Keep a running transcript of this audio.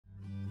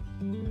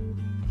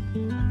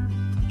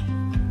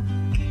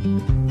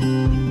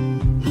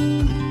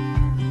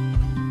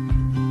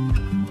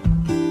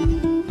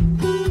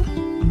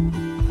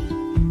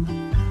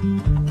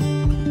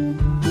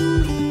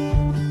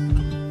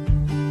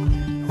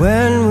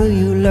When will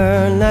you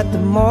learn that the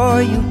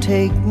more you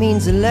take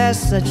means the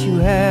less that you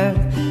have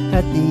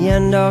at the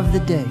end of the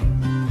day?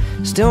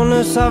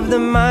 Stillness of the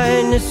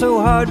mind is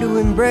so hard to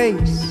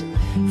embrace.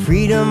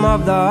 Freedom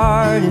of the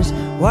heart is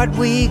what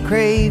we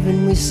crave,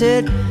 and we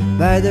sit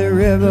by the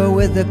river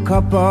with a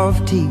cup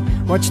of tea,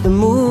 watch the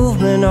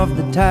movement of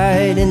the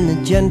tide in the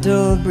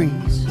gentle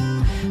breeze.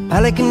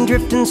 Pelican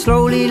drifting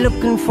slowly,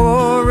 looking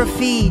for a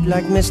feed,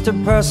 like Mr.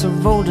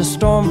 Percival to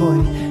Storm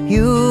Boy,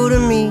 you to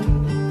me.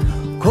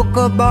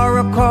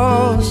 Kookaburra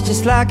calls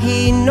just like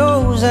he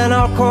knows, and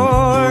I'll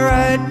call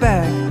right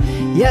back.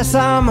 Yes,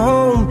 I'm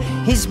home,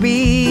 he's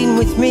been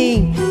with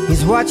me,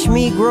 he's watched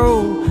me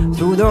grow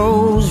through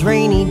those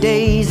rainy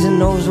days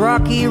and those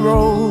rocky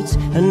roads.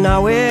 And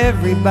now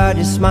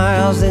everybody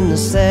smiles in the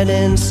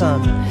setting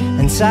sun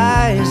and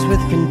sighs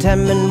with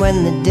contentment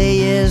when the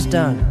day is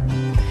done.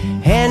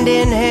 Hand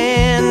in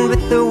hand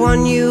with the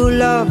one you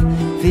love,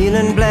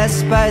 feeling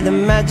blessed by the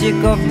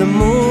magic of the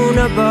moon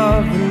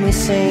above. And we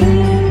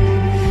sing,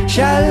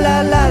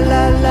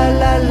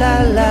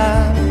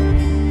 sha-la-la-la-la-la-la-la,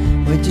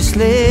 we're just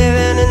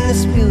living in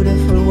this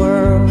beautiful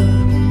world.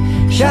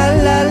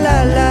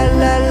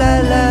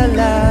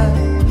 Sha-la-la-la-la-la-la-la,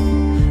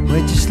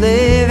 we're just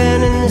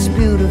living in this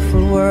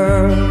beautiful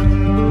world.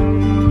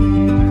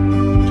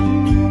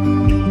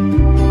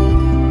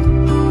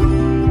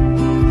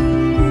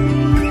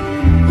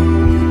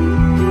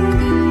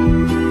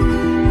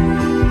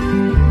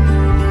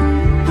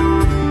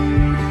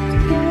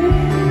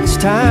 It's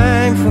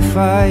time for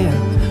fire,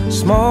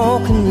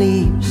 smoke and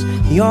leaves,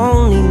 the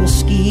only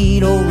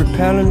mosquito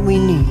repellent we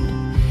need.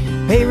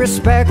 Pay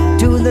respect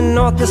to the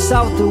north, the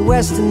south, the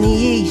west and the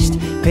east.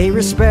 Pay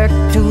respect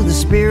to the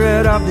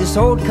spirit of this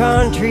old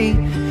country.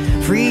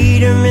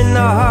 Freedom in the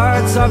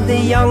hearts of the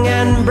young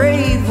and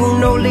brave, who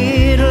know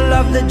little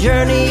of the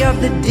journey of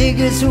the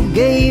diggers who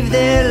gave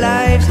their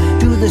lives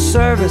to the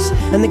service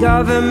and the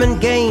government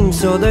games,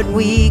 so that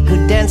we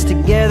could dance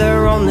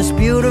together on this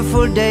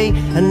beautiful day.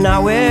 And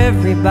now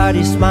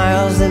everybody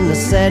smiles in the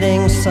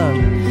setting sun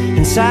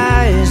and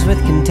sighs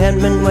with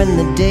contentment when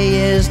the day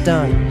is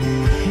done.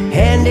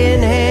 Hand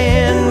in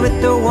hand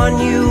with the one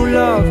you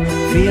love,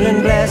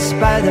 feeling blessed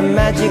by the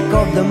magic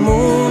of the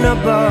moon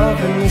above.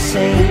 And we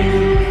sing,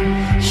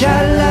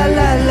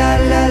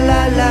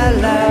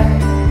 sha-la-la-la-la-la-la-la,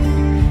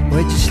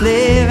 we're just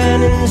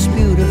living in this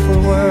beautiful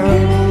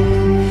world.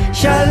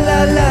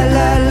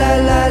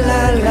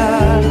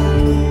 Sha-la-la-la-la-la-la-la,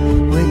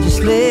 we're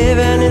just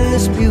living in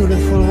this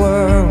beautiful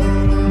world.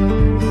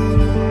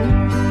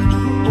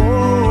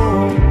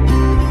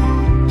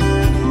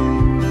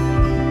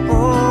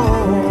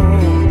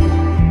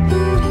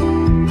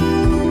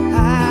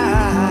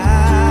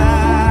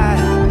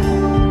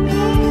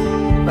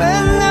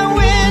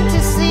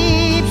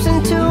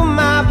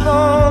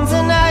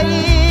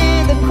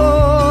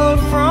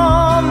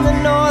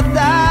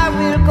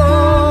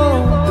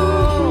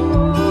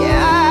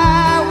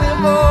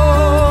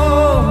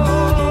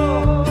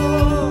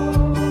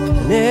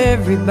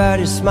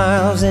 Everybody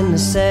smiles in the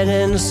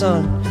setting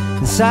sun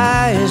and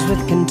sighs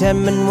with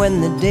contentment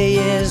when the day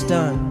is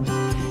done.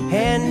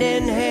 Hand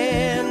in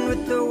hand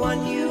with the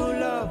one you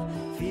love.